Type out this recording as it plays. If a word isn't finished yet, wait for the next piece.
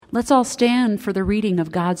Let's all stand for the reading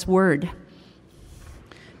of God's Word.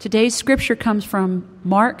 Today's scripture comes from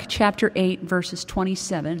Mark chapter 8, verses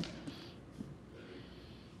 27.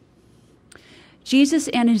 Jesus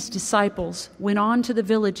and his disciples went on to the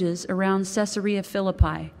villages around Caesarea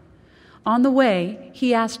Philippi. On the way,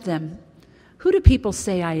 he asked them, "Who do people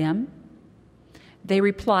say I am?" They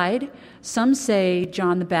replied, "Some say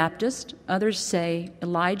John the Baptist, others say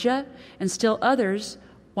Elijah, and still others,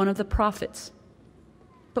 one of the prophets."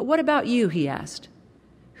 "But what about you?" he asked.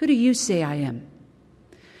 "Who do you say I am?"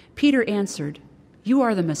 Peter answered, "You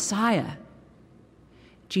are the Messiah."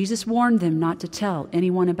 Jesus warned them not to tell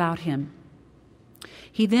anyone about him.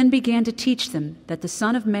 He then began to teach them that the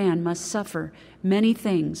Son of Man must suffer many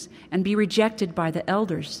things and be rejected by the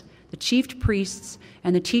elders, the chief priests,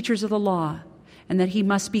 and the teachers of the law, and that he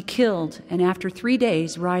must be killed and after 3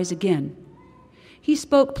 days rise again. He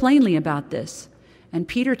spoke plainly about this, and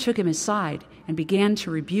Peter took him aside and began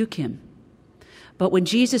to rebuke him. But when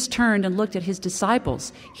Jesus turned and looked at his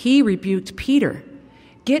disciples, he rebuked Peter.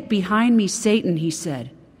 "Get behind me, Satan," he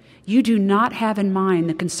said. "You do not have in mind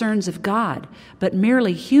the concerns of God, but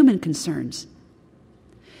merely human concerns."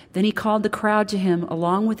 Then he called the crowd to him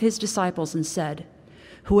along with his disciples and said,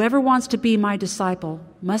 "Whoever wants to be my disciple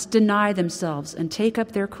must deny themselves and take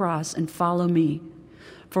up their cross and follow me.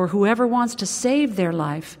 For whoever wants to save their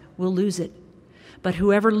life will lose it. But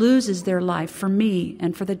whoever loses their life for me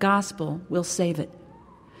and for the gospel will save it.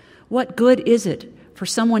 What good is it for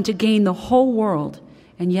someone to gain the whole world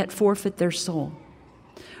and yet forfeit their soul?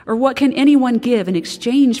 Or what can anyone give in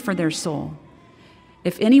exchange for their soul?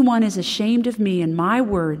 If anyone is ashamed of me and my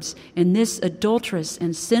words in this adulterous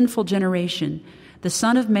and sinful generation, the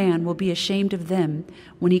Son of Man will be ashamed of them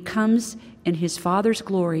when he comes in his Father's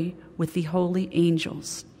glory with the holy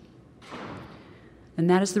angels." And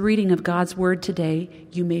that is the reading of God's Word today.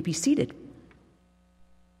 You may be seated.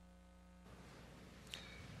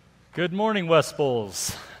 Good morning, West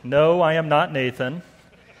Bulls. No, I am not Nathan.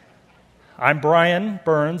 I'm Brian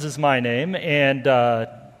Burns is my name, and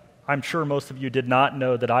I'm sure most of you did not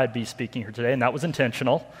know that I'd be speaking here today, and that was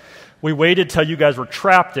intentional. We waited till you guys were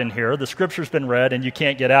trapped in here. The scripture's been read, and you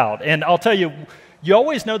can't get out. And I'll tell you, you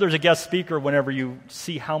always know there's a guest speaker whenever you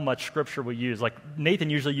see how much scripture we use. Like,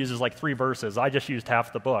 Nathan usually uses like 3 verses. I just used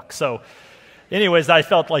half the book. So anyways, I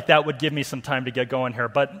felt like that would give me some time to get going here.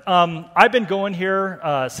 But I've been going here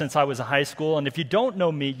since I was in high school. And if you don't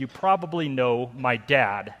know me, you probably know my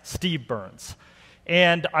dad, Steve Burns.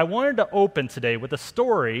 And I wanted to open today with a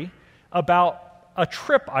story about a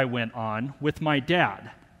trip I went on with my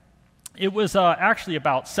dad. It was actually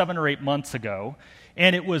about 7 or 8 months ago.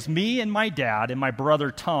 And it was me and my dad and my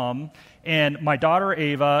brother Tom and my daughter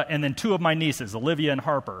Ava and then 2 of my nieces, Olivia and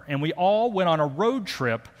Harper. And we all went on a road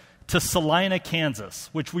trip to Salina, Kansas,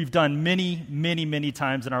 which we've done many, many, many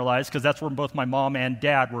times in our lives because that's where both my mom and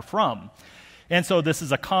dad were from. And so this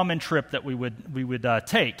is a common trip that we would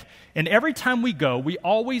take. And every time we go, we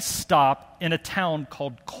always stop in a town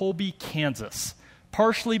called Colby, Kansas,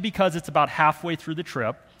 partially because it's about halfway through the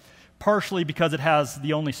trip, partially because it has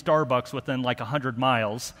the only Starbucks within like 100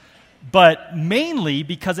 miles, but mainly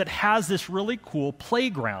because it has this really cool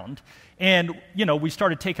playground. And, you know, we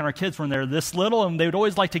started taking our kids when they were this little, and they would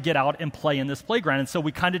always like to get out and play in this playground. And so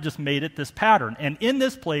we kind of just made it this pattern. And in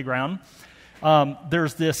this playground,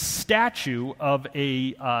 there's this statue of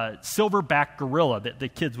a silverback gorilla that the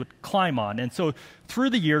kids would climb on. And so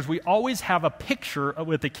through the years, we always have a picture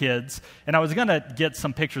with the kids. And I was going to get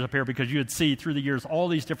some pictures up here because you would see through the years all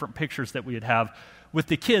these different pictures that we would have with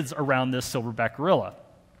the kids around this silverback gorilla.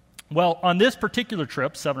 Well, on this particular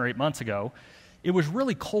trip, 7 or 8 months ago, it was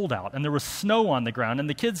really cold out, and there was snow on the ground, and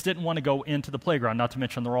the kids didn't want to go into the playground, not to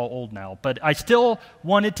mention they're all old now. But I still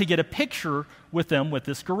wanted to get a picture with them with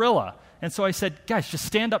this gorilla. And so I said, "Guys, just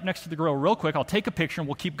stand up next to the gorilla real quick. I'll take a picture, and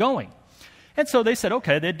we'll keep going." And so they said,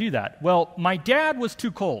 okay, they'd do that. Well, my dad was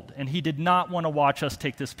too cold, and he did not want to watch us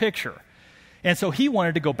take this picture. And so he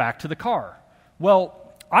wanted to go back to the car. Well,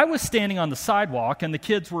 I was standing on the sidewalk, and the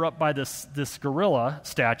kids were up by this gorilla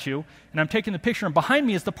statue, and I'm taking the picture, and behind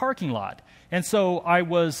me is the parking lot. And so I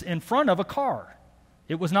was in front of a car.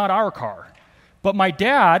 It was not our car. But my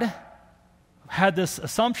dad had this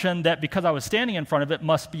assumption that because I was standing in front of it,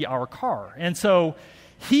 must be our car. And so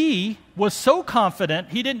he was so confident,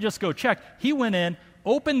 he didn't just go check. He went in,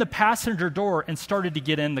 opened the passenger door, and started to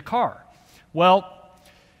get in the car. Well,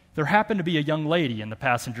 there happened to be a young lady in the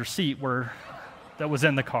passenger seat that was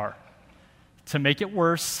in the car. To make it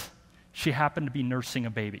worse, she happened to be nursing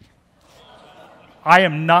a baby. I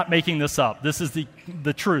am not making this up. This is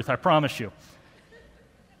the truth, I promise you.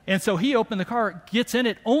 And so he opened the car, gets in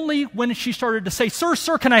it, only when she started to say, sir,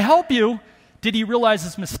 can I help you?" did he realize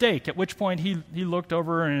his mistake, at which point he looked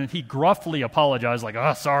over and he gruffly apologized, like,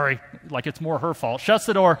 oh, sorry, like it's more her fault, shuts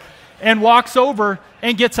the door, and walks over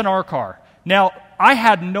and gets in our car. Now, I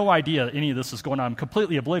had no idea any of this was going on. I'm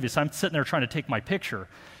completely oblivious. I'm sitting there trying to take my picture.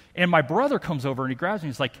 And my brother comes over and he grabs me.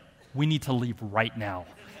 He's like, we need to leave right now.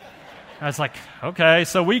 I was like, okay.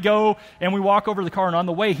 So we go and we walk over to the car. And on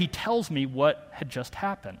the way, he tells me what had just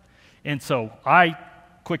happened. And so I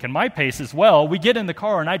quicken my pace as well. We get in the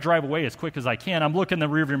car and I drive away as quick as I can. I'm looking in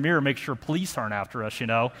the rearview mirror, make sure police aren't after us,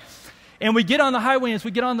 And we get on the highway. And as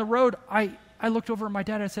we get on the road, I looked over at my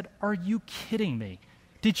dad and I said, are you kidding me?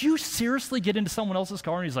 Did you seriously get into someone else's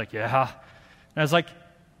car? And he's like, yeah. And I was like,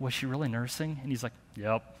 was she really nursing? And he's like,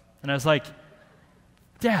 yep. And I was like,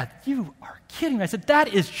 Dad, you are kidding me. I said,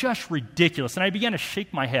 that is just ridiculous. And I began to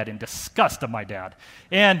shake my head in disgust of my dad.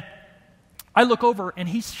 And I look over, and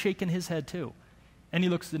he's shaking his head too. And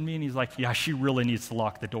he looks at me, and he's like, yeah, she really needs to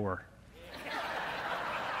lock the door.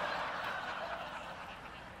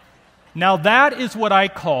 Now, that is what I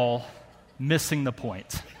call missing the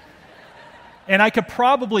point. And I could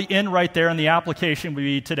probably end right there, and the application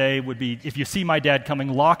would be, if you see my dad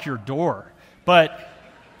coming, lock your door. But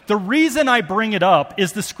the reason I bring it up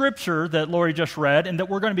is the scripture that Lori just read and that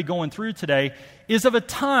we're going to be going through today is of a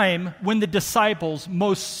time when the disciples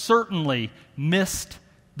most certainly missed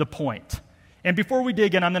the point. And before we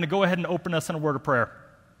dig in, I'm going to go ahead and open us in a word of prayer.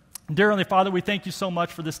 Dear Heavenly Father, we thank you so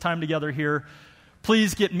much for this time together here.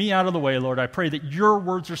 Please get me out of the way, Lord. I pray that your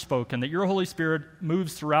words are spoken, that your Holy Spirit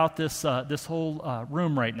moves throughout this whole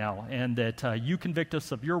room right now, and that you convict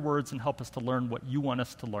us of your words and help us to learn what you want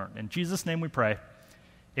us to learn. In Jesus' name we pray.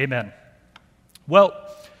 Amen. Well,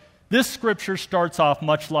 this scripture starts off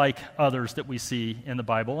much like others that we see in the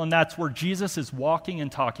Bible, and that's where Jesus is walking and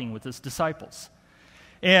talking with his disciples.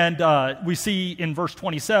 And we see in verse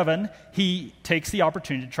 27, he takes the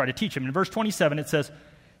opportunity to try to teach them. In verse 27, it says,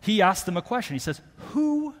 he asks them a question. He says,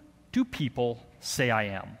 who do people say I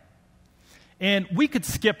am? And we could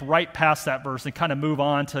skip right past that verse and kind of move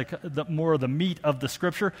on to more of the meat of the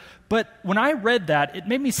scripture. But when I read that, it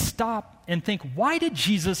made me stop and think, why did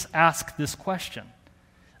Jesus ask this question?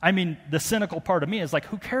 I mean, the cynical part of me is like,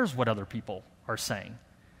 who cares what other people are saying?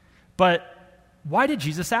 But why did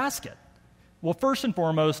Jesus ask it? Well, first and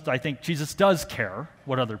foremost, I think Jesus does care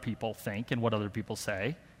what other people think and what other people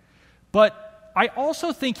say. But I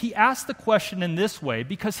also think he asked the question in this way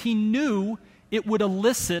because he knew it would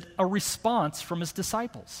elicit a response from his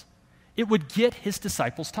disciples. It would get his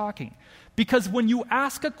disciples talking. Because when you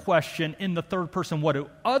ask a question in the third person, what do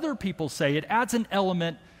other people say, it adds an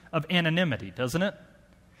element of anonymity, doesn't it?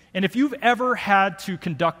 And if you've ever had to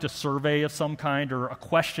conduct a survey of some kind or a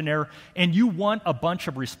questionnaire and you want a bunch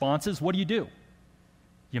of responses, what do?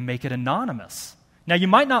 You make it anonymous. Now, you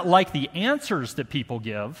might not like the answers that people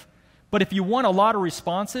give, but if you want a lot of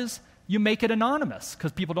responses, you make it anonymous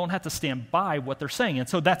because people don't have to stand by what they're saying. And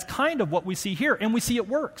so that's kind of what we see here, and we see it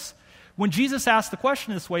works. When Jesus asked the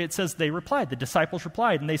question this way, it says they replied, the disciples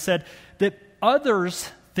replied, and they said that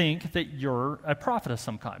others think that you're a prophet of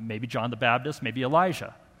some kind, maybe John the Baptist, maybe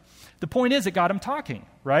Elijah. The point is, it got him talking,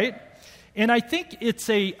 right? And I think it's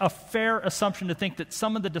a fair assumption to think that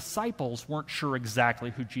some of the disciples weren't sure exactly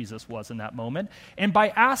who Jesus was in that moment. And by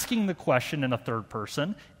asking the question in a third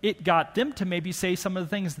person, it got them to maybe say some of the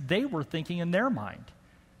things they were thinking in their mind.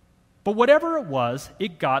 But whatever it was,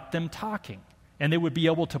 it got them talking. And they would be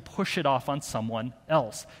able to push it off on someone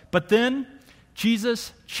else. But then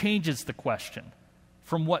Jesus changes the question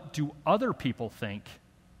from what do other people think.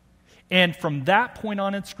 And from that point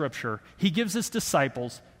on in Scripture, he gives his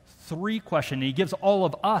disciples three questions. He gives all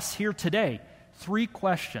of us here today three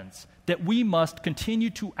questions that we must continue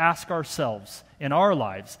to ask ourselves in our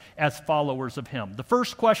lives as followers of him. The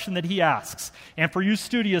first question that he asks, and for you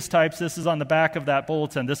studious types, this is on the back of that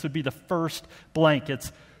bulletin. This would be the first blank.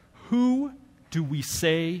 It's, who do we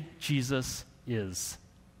say Jesus is?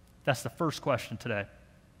 That's the first question today.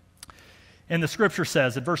 And the Scripture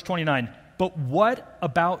says in verse 29, but what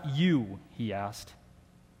about you, he asked.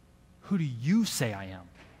 Who do you say I am?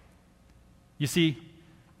 You see,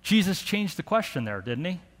 Jesus changed the question there, didn't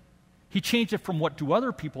he? He changed it from what do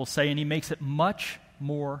other people say, and he makes it much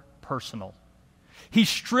more personal. He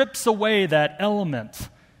strips away that element,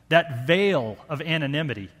 that veil of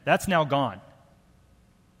anonymity. That's now gone.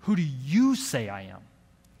 Who do you say I am?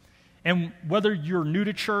 And whether you're new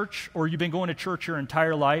to church or you've been going to church your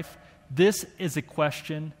entire life, this is a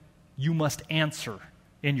question you must answer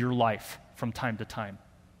in your life from time to time.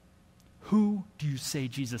 Who do you say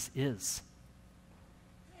Jesus is?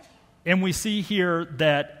 And we see here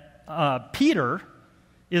that Peter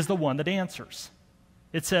is the one that answers.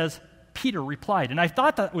 It says, Peter replied. And I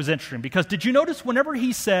thought that was interesting because did you notice whenever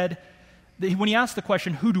he said, when he asked the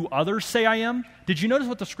question, who do others say I am? Did you notice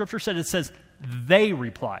what the scripture said? It says, they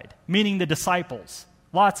replied, meaning the disciples,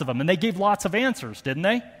 lots of them. And they gave lots of answers, didn't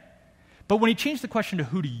they? But when he changed the question to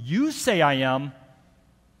who do you say I am,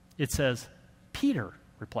 it says, Peter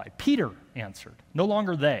replied. Peter answered, no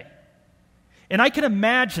longer they. And I can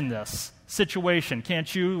imagine this situation,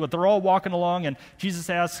 can't you? They're all walking along, and Jesus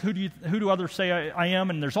asks, who do others say I am?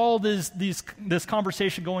 And there's all this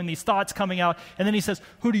conversation going, these thoughts coming out. And then he says,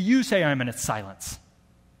 who do you say I am? And it's silence.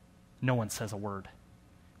 No one says a word.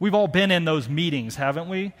 We've all been in those meetings, haven't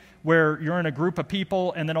we? Where you're in a group of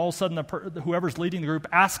people, and then all of a sudden whoever's leading the group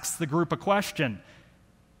asks the group a question,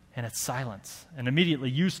 and it's silence. And immediately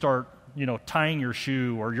you start, tying your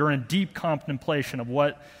shoe, or you're in deep contemplation of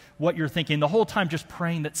what you're thinking, the whole time just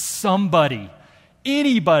praying that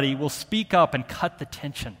anybody will speak up and cut the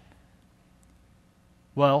tension.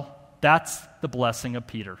 Well, that's the blessing of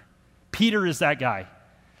Peter. Peter is that guy.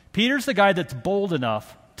 Peter's the guy that's bold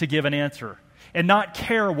enough to give an answer and not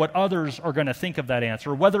care what others are going to think of that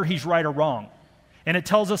answer, whether he's right or wrong. And it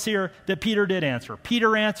tells us here that Peter did answer.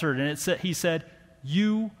 Peter answered, and he said,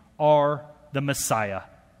 you are the Messiah.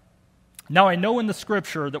 Now, I know in the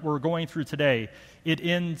scripture that we're going through today, it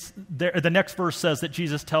ends there. The next verse says that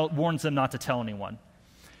Jesus warns them not to tell anyone.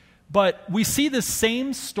 But we see this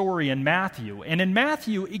same story in Matthew, and in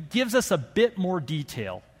Matthew, it gives us a bit more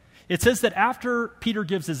detail. It says that after Peter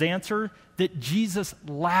gives his answer, that Jesus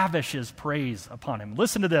lavishes praise upon him.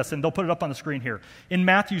 Listen to this, and they'll put it up on the screen here. In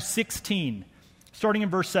Matthew 16, starting in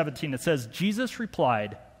verse 17, it says, Jesus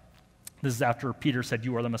replied, this is after Peter said,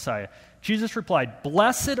 you are the Messiah. Jesus replied,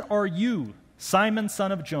 blessed are you, Simon,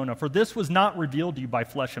 son of Jonah, for this was not revealed to you by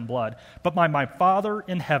flesh and blood, but by my Father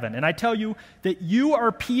in heaven. And I tell you that you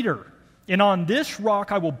are Peter, and on this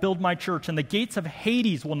rock I will build my church, and the gates of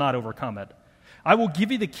Hades will not overcome it. I will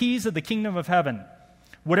give you the keys of the kingdom of heaven.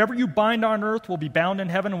 Whatever you bind on earth will be bound in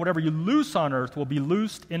heaven, and whatever you loose on earth will be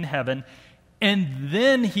loosed in heaven. And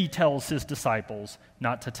then he tells his disciples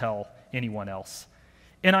not to tell anyone else.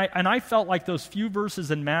 And I felt like those few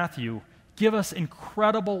verses in Matthew give us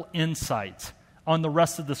incredible insight on the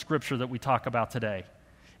rest of the scripture that we talk about today.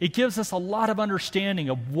 It gives us a lot of understanding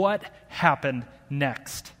of what happened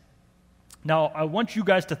next. Now, I want you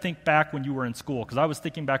guys to think back when you were in school, because I was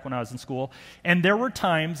thinking back when I was in school, and there were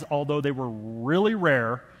times, although they were really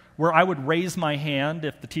rare, where I would raise my hand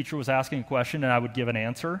if the teacher was asking a question and I would give an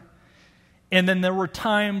answer. And then there were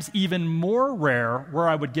times even more rare where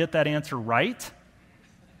I would get that answer right.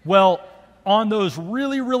 Well, on those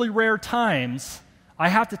really, really rare times, I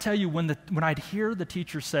have to tell you, when I'd hear the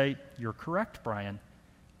teacher say, you're correct, Brian,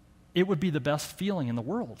 it would be the best feeling in the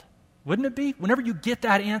world. Wouldn't it be? Whenever you get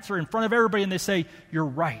that answer in front of everybody and they say, you're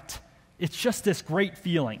right, it's just this great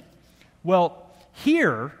feeling. Well,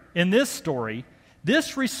 here in this story,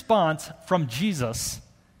 this response from Jesus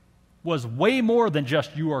was way more than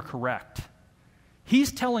just you are correct.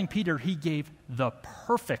 He's telling Peter he gave the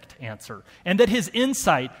perfect answer, and that his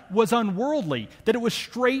insight was unworldly, that it was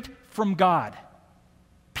straight from God.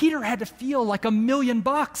 Peter had to feel like $1 million.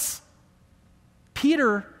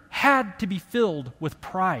 Peter had to be filled with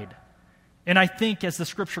pride. And I think as the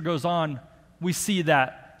scripture goes on, we see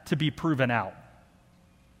that to be proven out.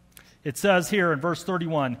 It says here in verse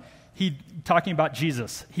 31, talking about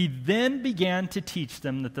Jesus, he then began to teach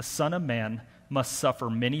them that the Son of Man must suffer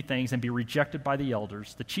many things and be rejected by the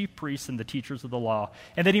elders, the chief priests, and the teachers of the law,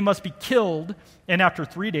 and that he must be killed and after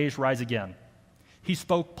 3 days rise again. He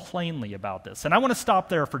spoke plainly about this. And I want to stop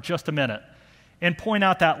there for just a minute and point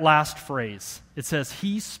out that last phrase. It says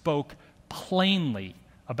he spoke plainly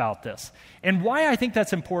about this. And why I think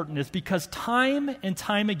that's important is because time and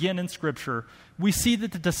time again in Scripture, we see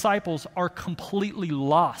that the disciples are completely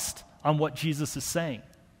lost on what Jesus is saying.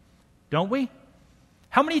 Don't we?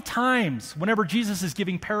 How many times, whenever Jesus is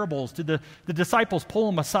giving parables, do the disciples pull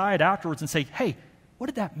him aside afterwards and say, hey, what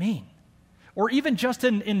did that mean? Or even just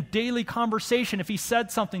in daily conversation, if he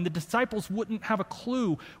said something, the disciples wouldn't have a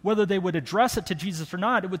clue whether they would address it to Jesus or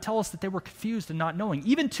not. It would tell us that they were confused and not knowing.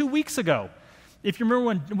 Even 2 weeks ago, if you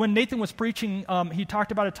remember when Nathan was preaching, he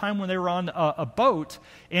talked about a time when they were on a boat,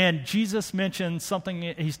 and Jesus mentioned something.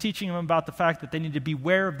 He's teaching them about the fact that they need to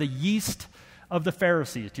beware of the yeast of the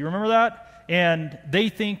Pharisees. Do you remember that? And they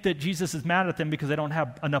think that Jesus is mad at them because they don't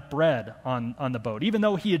have enough bread on the boat, even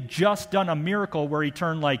though he had just done a miracle where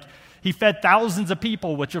he fed thousands of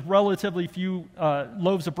people with just relatively few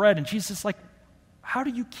loaves of bread. And Jesus is like, how do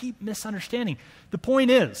you keep misunderstanding? The point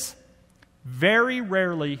is, very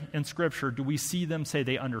rarely in Scripture do we see them say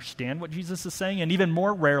they understand what Jesus is saying, and even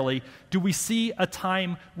more rarely do we see a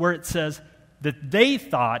time where it says, that they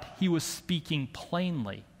thought he was speaking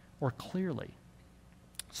plainly or clearly.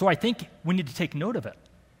 So I think we need to take note of it.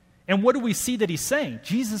 And what do we see that he's saying?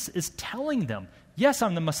 Jesus is telling them, yes,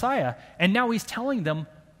 I'm the Messiah, and now he's telling them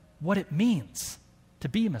what it means to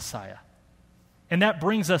be Messiah. And that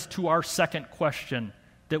brings us to our second question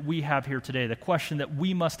that we have here today, the question that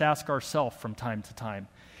we must ask ourselves from time to time.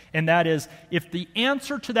 And that is, if the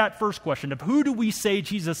answer to that first question of who do we say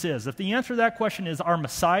Jesus is, if the answer to that question is our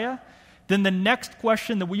Messiah, then the next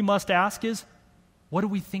question that we must ask is, what do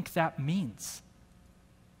we think that means?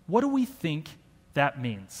 What do we think that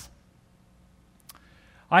means?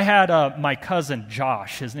 I had my cousin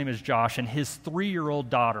Josh, his name is Josh, and his 3-year-old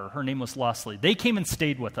daughter, her name was Leslie. They came and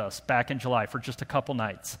stayed with us back in July for just a couple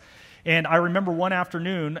nights. And I remember one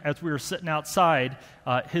afternoon as we were sitting outside,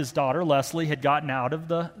 his daughter, Leslie, had gotten out of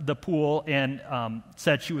the pool and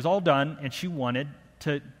said she was all done and she wanted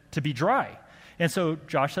to be dry. And so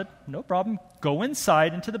Josh said, no problem, go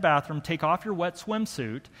inside into the bathroom, take off your wet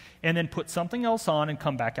swimsuit, and then put something else on and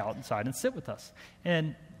come back out inside and sit with us.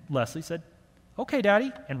 And Leslie said, okay,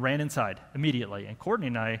 Daddy, and ran inside immediately. And Courtney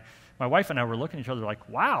and I, my wife and I were looking at each other like,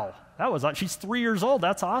 wow, she's 3 years old.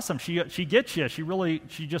 That's awesome. She gets you.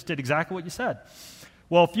 She just did exactly what you said.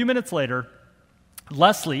 Well, a few minutes later,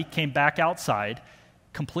 Leslie came back outside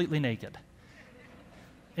completely naked.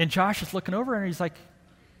 And Josh is looking over and he's like,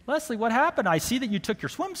 Leslie, what happened? I see that you took your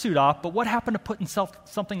swimsuit off, but what happened to putting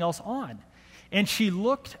something else on? And she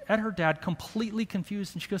looked at her dad completely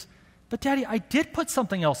confused and she goes, but Daddy, I did put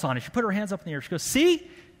something else on. And she put her hands up in the air. She goes, see,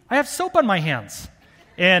 I have soap on my hands.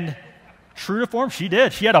 And true to form, she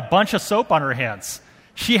did. She had a bunch of soap on her hands.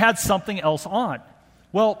 She had something else on.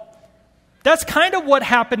 Well, that's kind of what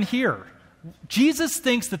happened here. Jesus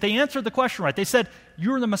thinks that they answered the question right. They said,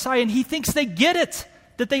 you're the Messiah, and he thinks they get it,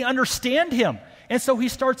 that they understand him. And so he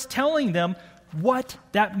starts telling them what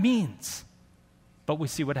that means. But we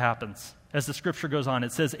see what happens. As the scripture goes on,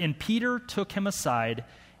 it says, and Peter took him aside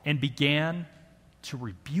and began to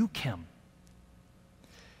rebuke him.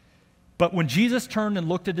 But when Jesus turned and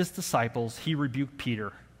looked at his disciples, he rebuked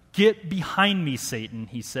Peter. Get behind me, Satan,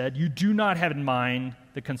 he said. You do not have in mind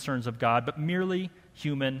the concerns of God, but merely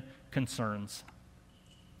human concerns.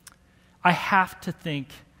 I have to think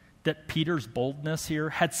that Peter's boldness here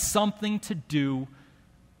had something to do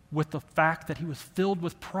with the fact that he was filled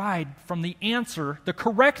with pride from the answer, the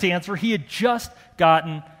correct answer he had just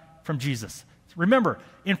gotten from Jesus. Remember,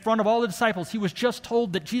 in front of all the disciples, he was just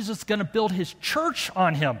told that Jesus is going to build his church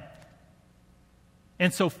on him.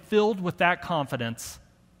 And so filled with that confidence,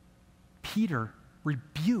 Peter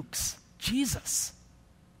rebukes Jesus.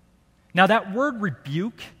 Now that word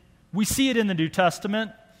rebuke, we see it in the New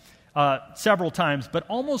Testament several times, but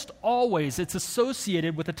almost always it's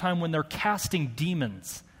associated with a time when they're casting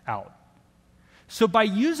demons out. So by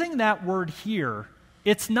using that word here,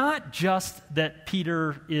 it's not just that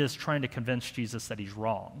Peter is trying to convince Jesus that he's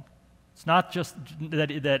wrong. It's not just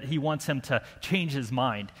that he wants him to change his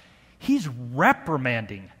mind. He's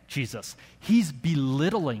reprimanding Jesus. He's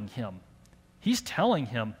belittling him. He's telling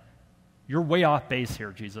him, you're way off base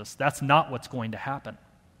here, Jesus. That's not what's going to happen.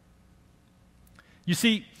 You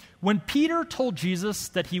see, when Peter told Jesus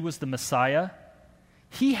that he was the Messiah,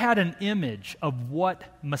 he had an image of what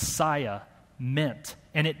Messiah meant.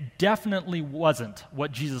 And it definitely wasn't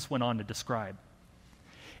what Jesus went on to describe.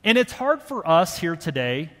 And it's hard for us here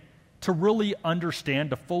today to really understand,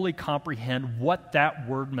 to fully comprehend what that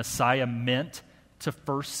word Messiah meant to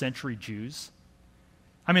first century Jews.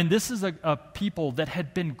 I mean, this is a people that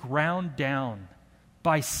had been ground down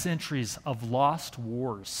by centuries of lost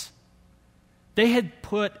wars. They had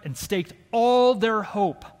put and staked all their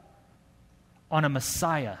hope on a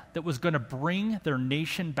Messiah that was going to bring their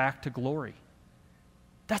nation back to glory.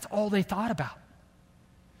 That's all they thought about.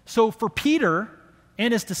 So for Peter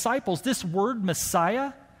and his disciples, this word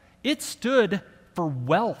Messiah, it stood for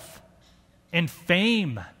wealth and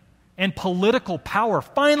fame and political power,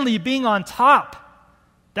 finally being on top.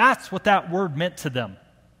 That's what that word meant to them.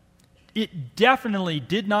 It definitely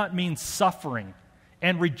did not mean suffering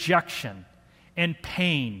and rejection and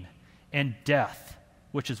pain and death,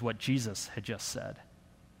 which is what Jesus had just said.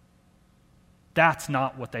 That's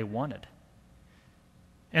not what they wanted.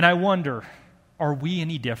 And I wonder, are we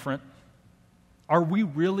any different? Are we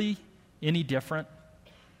really any different?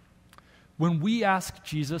 When we ask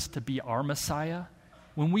Jesus to be our Messiah,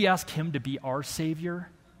 when we ask him to be our Savior,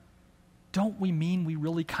 don't we mean we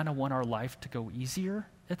really kind of want our life to go easier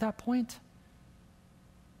at that point?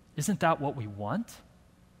 Isn't that what we want?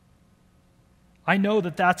 I know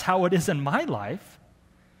that that's how it is in my life.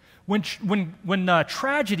 when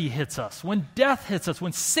tragedy hits us, when death hits us,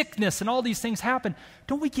 when sickness and all these things happen,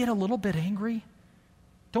 don't we get a little bit angry?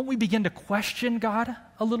 Don't we begin to question God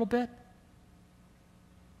a little bit?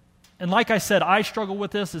 And like I said, I struggle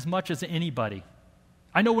with this as much as anybody.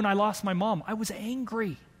 I know when I lost my mom, I was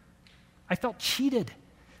angry. I felt cheated.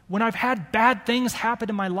 When I've had bad things happen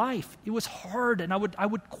in my life, it was hard, and I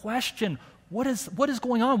would question, what is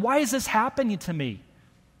going on? Why is this happening to me?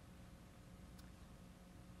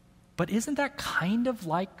 But isn't that kind of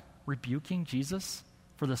like rebuking Jesus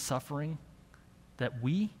for the suffering that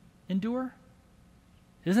we endure?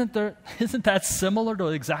 Isn't that similar to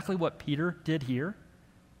exactly what Peter did here?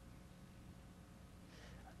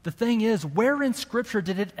 The thing is, where in Scripture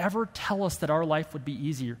did it ever tell us that our life would be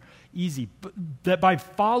easy? That by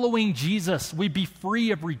following Jesus, we'd be free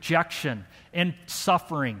of rejection and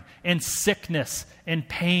suffering and sickness and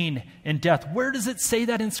pain and death. Where does it say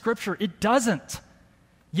that in Scripture? It doesn't.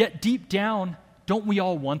 Yet deep down, don't we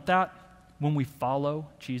all want that when we follow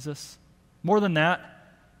Jesus? More than that,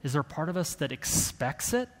 is there a part of us that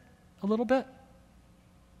expects it a little bit?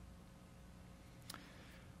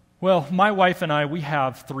 Well, my wife and I, we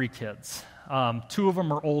have 3 kids. 2 of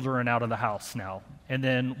them are older and out of the house now. And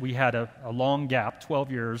then we had a long gap,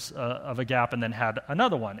 12 years of a gap, and then had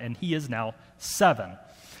another one. And he is now 7.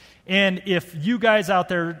 And if you guys out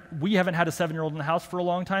there, we haven't had a 7-year-old in the house for a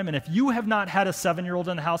long time. And if you have not had a 7-year-old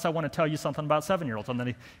in the house, I want to tell you something about 7-year-olds. I'm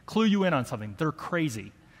going to clue you in on something. They're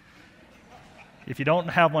crazy. If you don't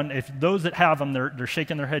have one, if those that have them, they're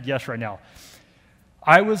shaking their head yes right now.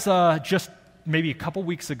 I was just maybe a couple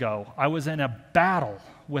weeks ago, I was in a battle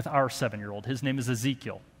with our 7-year-old. His name is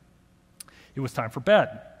Ezekiel. It was time for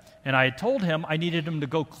bed. And I had told him I needed him to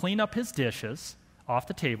go clean up his dishes off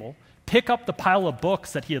the table, pick up the pile of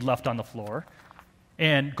books that he had left on the floor,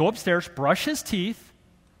 and go upstairs, brush his teeth,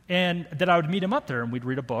 and that I would meet him up there and we'd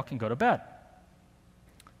read a book and go to bed.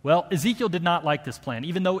 Well, Ezekiel did not like this plan,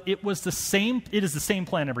 even though it is the same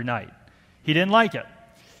plan every night. He didn't like it.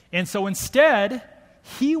 And so instead,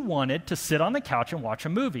 he wanted to sit on the couch and watch a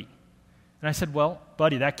movie. And I said, well,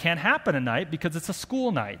 buddy, that can't happen tonight because it's a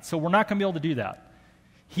school night, so we're not going to be able to do that.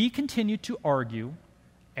 He continued to argue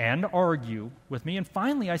with me, and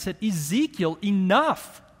finally I said, Ezekiel,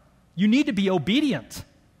 enough. You need to be obedient.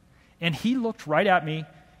 And he looked right at me,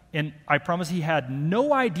 and I promise he had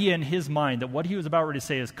no idea in his mind that what he was about ready to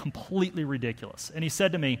say is completely ridiculous. And he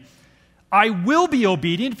said to me, I will be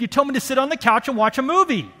obedient if you tell me to sit on the couch and watch a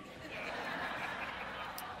movie.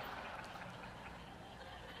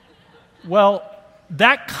 Well,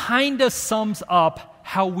 that kind of sums up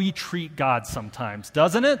how we treat God sometimes,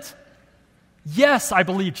 doesn't it? Yes, I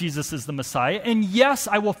believe Jesus is the Messiah, and yes,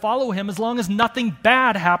 I will follow him as long as nothing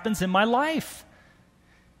bad happens in my life.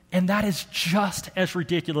 And that is just as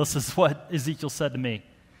ridiculous as what Ezekiel said to me.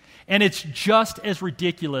 And it's just as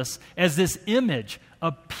ridiculous as this image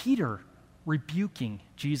of Peter rebuking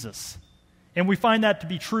Jesus. And we find that to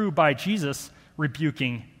be true by Jesus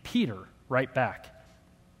rebuking Peter right back.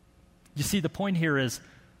 You see, the point here is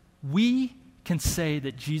we can say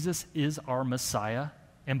that Jesus is our Messiah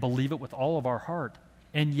and believe it with all of our heart,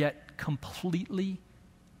 and yet completely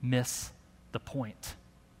miss the point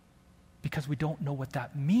because we don't know what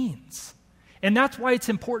that means. And that's why it's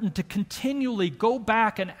important to continually go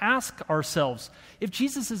back and ask ourselves, if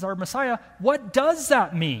Jesus is our Messiah, what does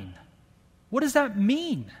that mean? What does that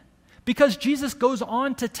mean? Because Jesus goes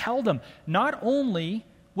on to tell them, not only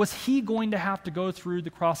was he going to have to go through the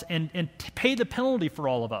cross and pay the penalty for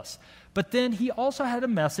all of us, but then he also had a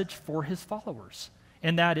message for his followers,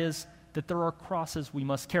 and that is that there are crosses we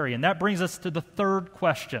must carry. And that brings us to the third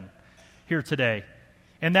question here today,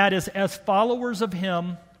 and that is, as followers of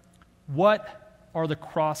him, what are the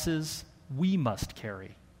crosses we must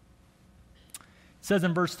carry? It says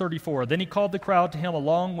in verse 34, then he called the crowd to him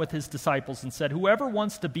along with his disciples and said, whoever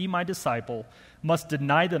wants to be my disciple must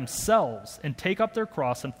deny themselves and take up their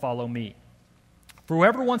cross and follow me. For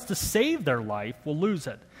whoever wants to save their life will lose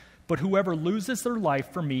it, but whoever loses their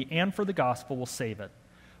life for me and for the gospel will save it.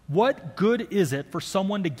 What good is it for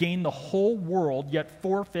someone to gain the whole world yet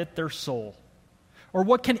forfeit their soul? Or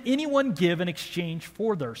what can anyone give in exchange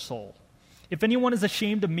for their soul? If anyone is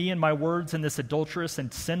ashamed of me and my words in this adulterous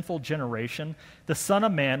and sinful generation, the Son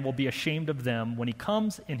of Man will be ashamed of them when he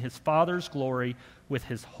comes in his Father's glory with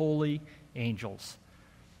his holy angels.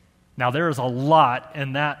 Now, there is a lot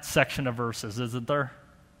in that section of verses, isn't there?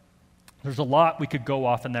 There's a lot we could go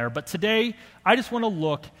off in there. But today, I just want to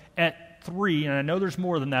look at 3, and I know there's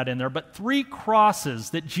more than that in there, but 3 crosses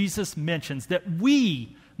that Jesus mentions that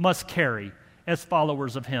we must carry as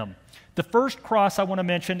followers of him. The first cross I want to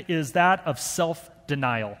mention is that of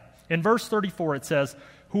self-denial. In verse 34 it says,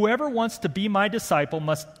 Whoever wants to be my disciple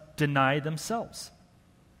must deny themselves.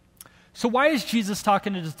 So why is Jesus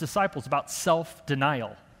talking to his disciples about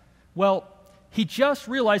self-denial? Well, he just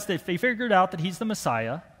realized that they figured out that he's the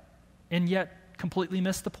Messiah and yet completely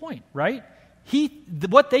missed the point, right?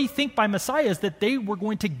 What they think by Messiah is that they were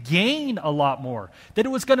going to gain a lot more, that it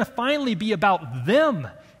was going to finally be about them.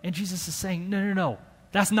 And Jesus is saying, no,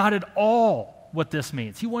 that's not at all what this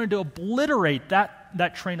means. He wanted to obliterate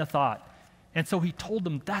that train of thought. And so he told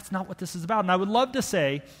them that's not what this is about. And I would love to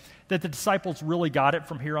say that the disciples really got it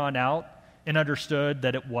from here on out and understood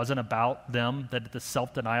that it wasn't about them, that the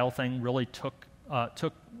self-denial thing really took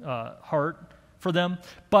heart for them.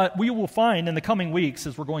 But we will find in the coming weeks,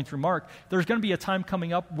 as we're going through Mark, there's going to be a time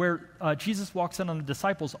coming up where Jesus walks in on the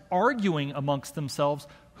disciples arguing amongst themselves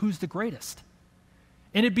who's the greatest.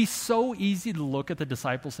 And it'd be so easy to look at the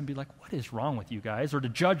disciples and be like, what is wrong with you guys? Or to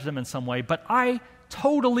judge them in some way. But I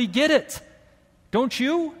totally get it. Don't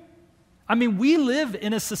you? I mean, we live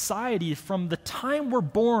in a society from the time we're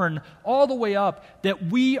born all the way up that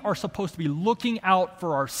we are supposed to be looking out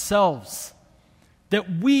for ourselves. That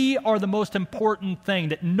we are the most important thing,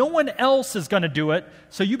 that no one else is going to do it,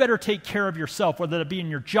 so you better take care of yourself, whether it be in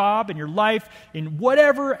your job, in your life, in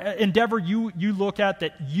whatever endeavor you look at,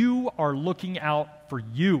 that you are looking out for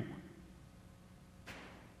you.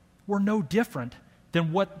 We're no different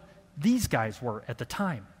than what these guys were at the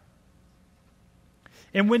time.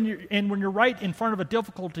 And when you're right in front of a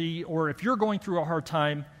difficulty, or if you're going through a hard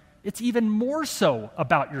time, it's even more so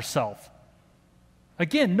about yourself.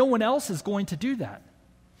 Again, no one else is going to do that.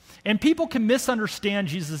 And people can misunderstand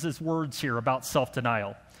Jesus' words here about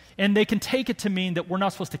self-denial. And they can take it to mean that we're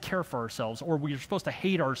not supposed to care for ourselves, or we're supposed to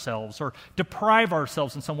hate ourselves, or deprive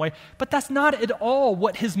ourselves in some way. But that's not at all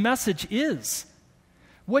what his message is.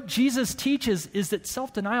 What Jesus teaches is that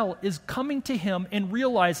self-denial is coming to him and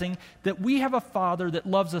realizing that we have a Father that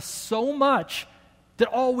loves us so much that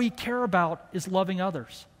all we care about is loving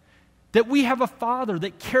others. That we have a Father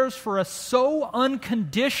that cares for us so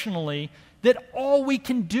unconditionally that all we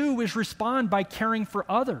can do is respond by caring for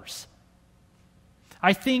others.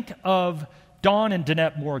 I think of Don and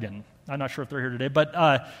Danette Morgan. I'm not sure if they're here today, but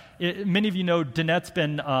many of you know Danette's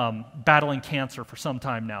been battling cancer for some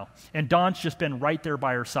time now, and Don's just been right there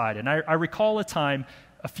by her side. And I recall a time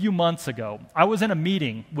a few months ago, I was in a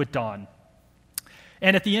meeting with Don,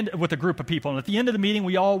 and at the end, with a group of people, and at the end of the meeting,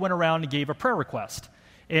 we all went around and gave a prayer request.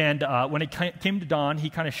 And when it came to Don, he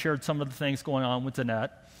kind of shared some of the things going on with Danette.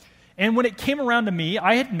 And when it came around to me,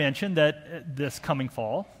 I had mentioned that this coming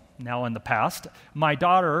fall, now in the past, my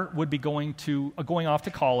daughter would be going off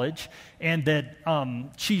to college, and that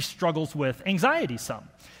she struggles with anxiety some.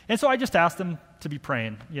 And so I just asked them to be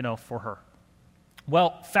praying, for her.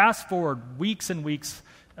 Well, fast forward weeks and weeks,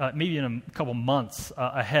 maybe in a couple months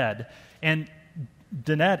ahead, and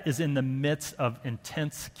Danette is in the midst of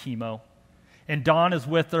intense chemo. And Don is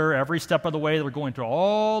with her every step of the way. They're going through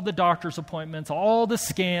all the doctor's appointments, all the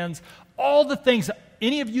scans, all the things.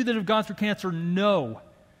 Any of you that have gone through cancer know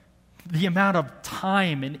the amount of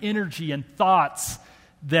time and energy and thoughts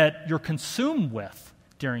that you're consumed with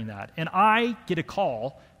during that. And I get a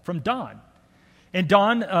call from Don. And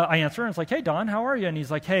Don, I answer, and it's like, hey, Don, how are you? And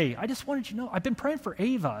he's like, hey, I just wanted you to know, I've been praying for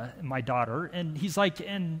Ava, my daughter. And he's like,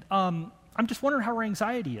 I'm just wondering how her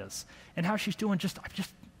anxiety is and how she's doing. I've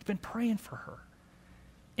just been praying for her.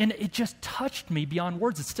 And it just touched me beyond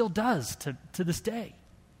words. It still does to this day.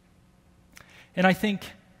 And I think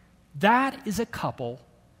that is a couple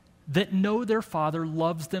that know their Father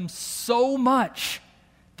loves them so much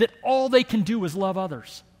that all they can do is love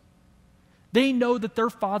others. They know that their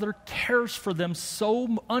Father cares for them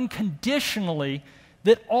so unconditionally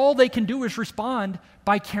that all they can do is respond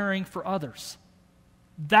by caring for others.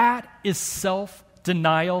 That is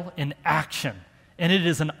self-denial in action. And it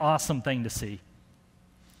is an awesome thing to see.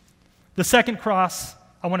 The second cross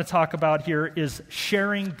I want to talk about here is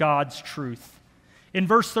sharing God's truth. In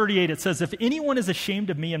verse 38, it says, if anyone is ashamed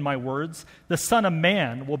of me and my words, the Son of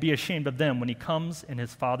Man will be ashamed of them when he comes in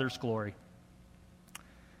his Father's glory.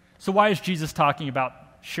 So why is Jesus talking about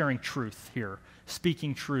sharing truth here,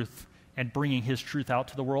 speaking truth and bringing his truth out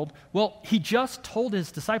to the world? Well, he just told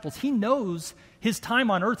his disciples he knows his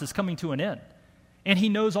time on earth is coming to an end. And he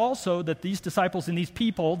knows also that these disciples and these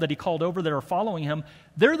people that he called over that are following him,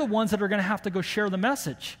 they're the ones that are going to have to go share the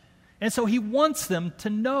message. And so he wants them to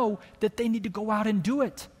know that they need to go out and do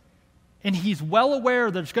it. And he's well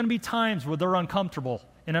aware there's going to be times where they're uncomfortable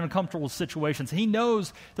in uncomfortable situations. He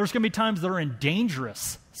knows there's going to be times they're in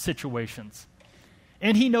dangerous situations.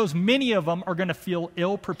 And he knows many of them are going to feel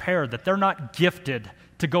ill-prepared, that they're not gifted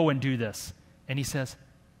to go and do this. And he says,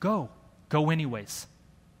 go anyways.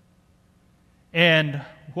 And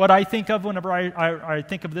what I think of whenever I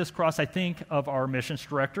think of this cross, I think of our missions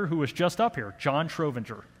director who was just up here, John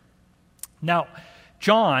Trovinger. Now,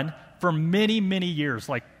 John, for many, many years,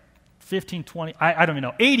 like 15, 20, I don't even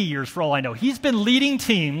know, 80 years for all I know, he's been leading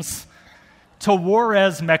teams to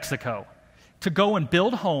Juarez, Mexico, to go and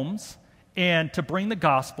build homes and to bring the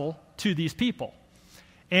gospel to these people.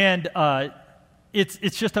 And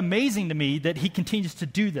it's just amazing to me that he continues to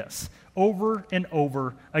do this over and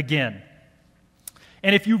over again.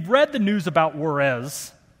 And if you've read the news about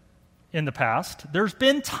Juarez in the past, there's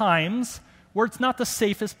been times where it's not the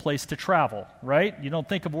safest place to travel, right? You don't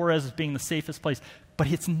think of Juarez as being the safest place,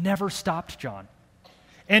 but it's never stopped John.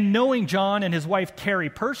 And knowing John and his wife Carrie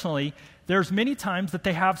personally, there's many times that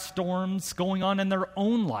they have storms going on in their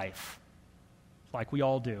own life, like we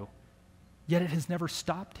all do. Yet it has never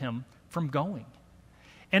stopped him from going.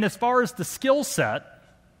 And as far as the skill set,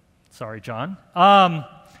 sorry, John,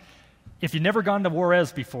 if you've never gone to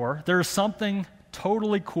Juarez before, there's something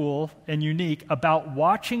totally cool and unique about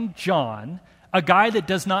watching John, a guy that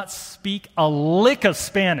does not speak a lick of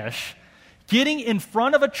Spanish, getting in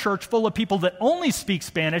front of a church full of people that only speak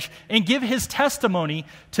Spanish and give his testimony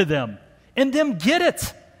to them. And them get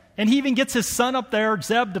it. And he even gets his son up there,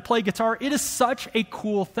 Zeb, to play guitar. It is such a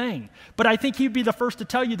cool thing. But I think he'd be the first to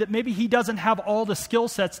tell you that maybe he doesn't have all the skill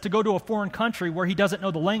sets to go to a foreign country where he doesn't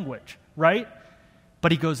know the language, right?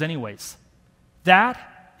 But he goes anyways.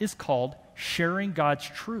 That is called sharing God's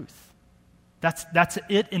truth. That's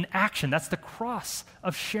it in action. That's the cross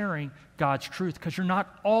of sharing God's truth, because you're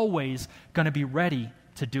not always going to be ready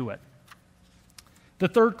to do it. The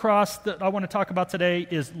third cross that I want to talk about today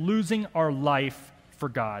is losing our life for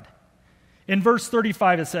God. In verse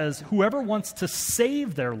 35 it says, "Whoever wants to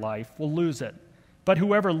save their life will lose it, but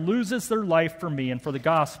whoever loses their life for me and for the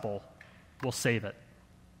gospel will save it."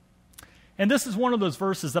 And this is one of those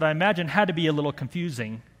verses that I imagine had to be a little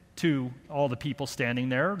confusing to all the people standing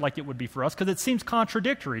there, like it would be for us, because it seems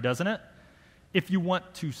contradictory, doesn't it? If you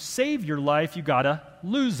want to save your life, you got to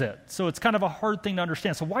lose it. So it's kind of a hard thing to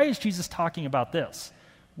understand. So why is Jesus talking about this?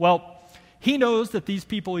 Well, he knows that these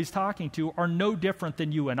people he's talking to are no different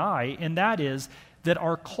than you and I, and that is that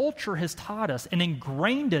our culture has taught us and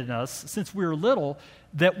ingrained in us since we were little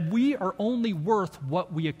that we are only worth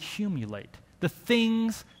what we accumulate, the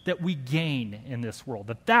things that we gain in this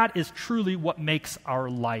world, that is truly what makes our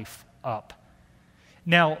life up.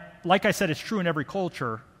 Now, like I said, it's true in every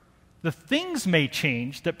culture. The things may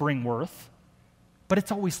change that bring worth, but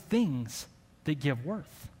it's always things that give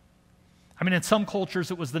worth. I mean, in some cultures,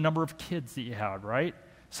 it was the number of kids that you had, right?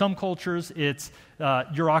 Some cultures, it's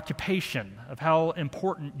your occupation, of how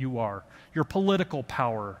important you are, your political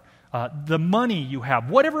power, the money you have,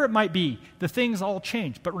 whatever it might be, the things all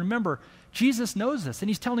change. But remember, Jesus knows this, and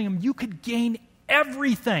he's telling them you could gain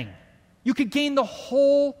everything. You could gain the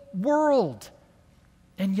whole world,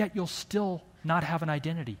 and yet you'll still not have an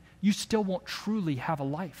identity. You still won't truly have a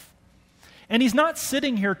life. And he's not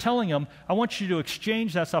sitting here telling them, I want you to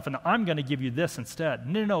exchange that stuff and I'm going to give you this instead.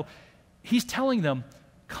 No. He's telling them,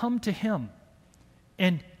 come to him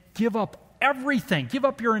and give up everything. Give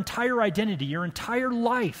up your entire identity, your entire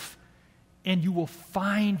life, and you will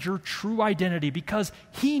find your true identity because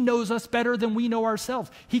he knows us better than we know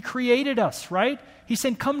ourselves. He created us, right? He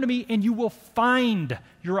said, come to me and you will find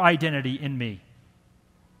your identity in me.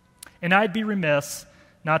 And I'd be remiss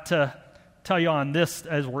not to tell you on this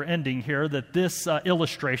as we're ending here that this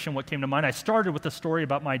illustration, what came to mind, I started with a story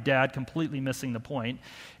about my dad completely missing the point.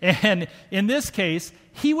 And in this case,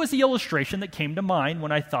 he was the illustration that came to mind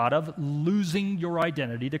when I thought of losing your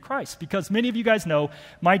identity to Christ. Because many of you guys know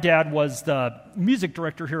my dad was the music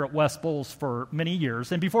director here at West Bowles for many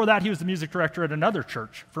years. And before that, he was the music director at another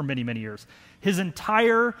church for many, many years. His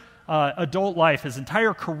entire adult life, his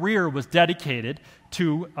entire career was dedicated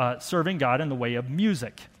to serving God in the way of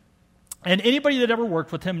music. And anybody that ever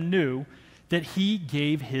worked with him knew that he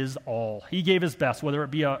gave his all. He gave his best, whether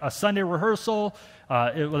it be a Sunday rehearsal,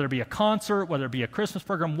 whether it be a concert, whether it be a Christmas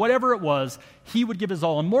program, whatever it was, he would give his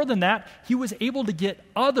all. And more than that, he was able to get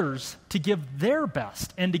others to give their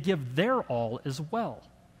best and to give their all as well.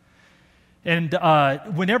 And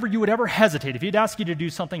whenever you would ever hesitate, if he'd ask you to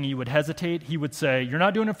do something and you would hesitate, he would say, you're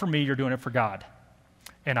not doing it for me, you're doing it for God.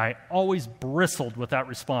 And I always bristled with that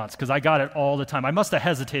response because I got it all the time. I must have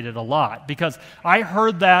hesitated a lot because I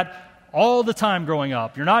heard that all the time growing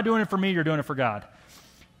up. You're not doing it for me, you're doing it for God.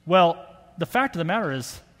 Well, the fact of the matter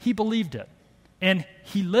is he believed it and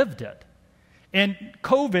he lived it. And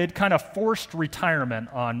COVID kind of forced retirement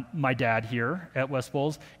on my dad here at West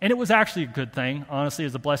Bowles, and it was actually a good thing, honestly,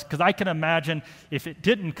 as a blessing, because I can imagine if it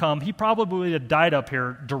didn't come, he probably would have died up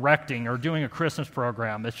here directing or doing a Christmas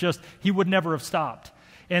program. It's just, he would never have stopped.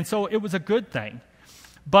 And so it was a good thing.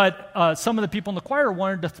 But some of the people in the choir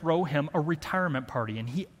wanted to throw him a retirement party, and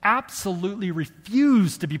he absolutely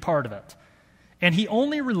refused to be part of it. And he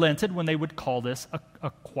only relented when they would call this a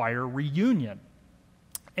choir reunion.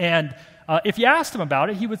 And if you asked him about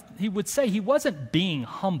it, he would say he wasn't being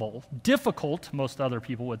humble. Difficult, most other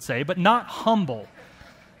people would say, but not humble.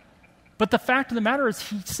 But the fact of the matter is,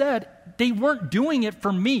 he said, they weren't doing it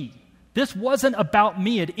for me. This wasn't about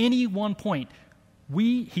me at any one point.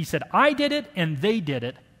 He said, I did it and they did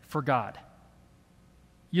it for God.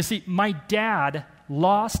 You see, my dad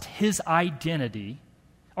lost his identity,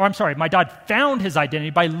 my dad found his identity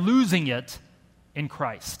by losing it in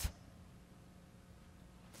Christ.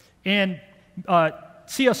 And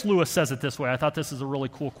C.S. Lewis says it this way. I thought this is a really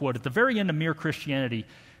cool quote. At the very end of Mere Christianity,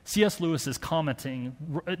 C.S. Lewis is commenting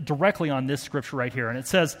directly on this scripture right here. And it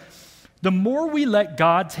says, the more we let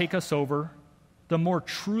God take us over, the more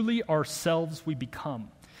truly ourselves we become.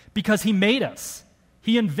 Because he made us.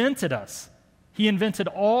 He invented us. He invented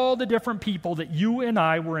all the different people that you and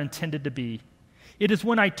I were intended to be. It is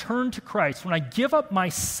when I turn to Christ, when I give up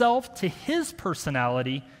myself to his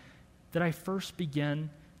personality, that I first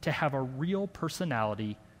begin to have a real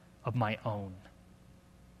personality of my own.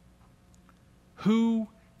 Who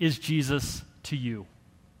is Jesus to you?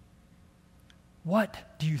 What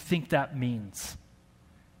do you think that means?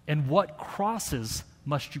 And what crosses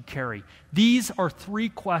must you carry? These are 3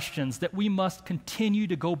 questions that we must continue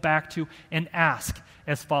to go back to and ask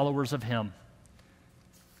as followers of him.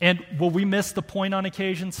 And will we miss the point on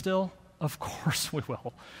occasion still? Of course we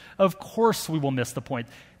will. Of course we will miss the point.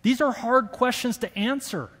 These are hard questions to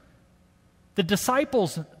answer. The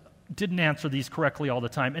disciples didn't answer these correctly all the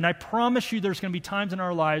time, and I promise you there's going to be times in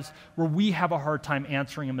our lives where we have a hard time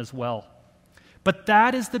answering them as well. But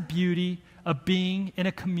that is the beauty of being in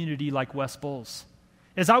a community like West Bowles.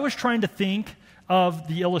 As I was trying to think of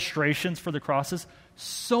the illustrations for the crosses,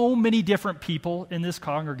 so many different people in this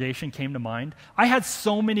congregation came to mind. I had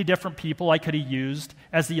so many different people I could have used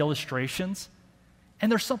as the illustrations.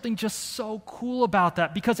 And there's something just so cool about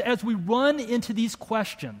that, because as we run into these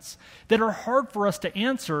questions that are hard for us to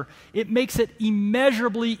answer, it makes it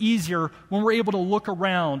immeasurably easier when we're able to look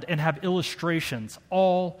around and have illustrations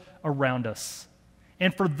all around us.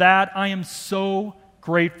 And for that, I am so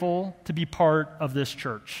grateful to be part of this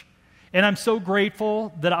church. And I'm so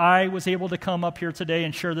grateful that I was able to come up here today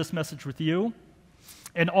and share this message with you.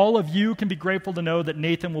 And all of you can be grateful to know that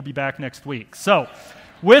Nathan will be back next week. So,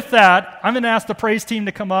 with that, I'm going to ask the praise team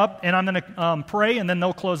to come up, and I'm going to pray, and then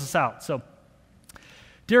they'll close us out. So,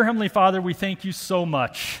 dear Heavenly Father, we thank you so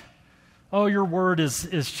much. Oh, your word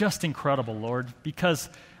is just incredible, Lord, because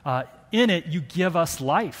in it you give us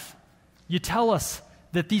life. You tell us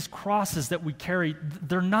that these crosses that we carry,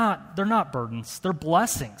 they're not burdens, they're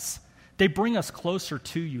blessings. They bring us closer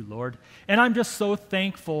to you, Lord. And I'm just so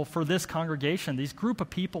thankful for this congregation, these group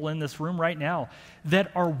of people in this room right now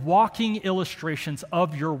that are walking illustrations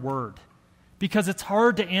of your word, because it's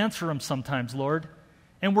hard to answer them sometimes, Lord.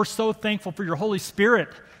 And we're so thankful for your Holy Spirit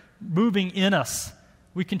moving in us.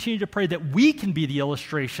 We continue to pray that we can be the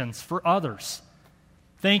illustrations for others.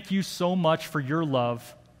 Thank you so much for your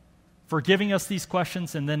love, for giving us these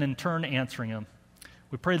questions and then in turn answering them.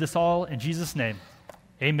 We pray this all in Jesus' name.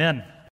 Amen.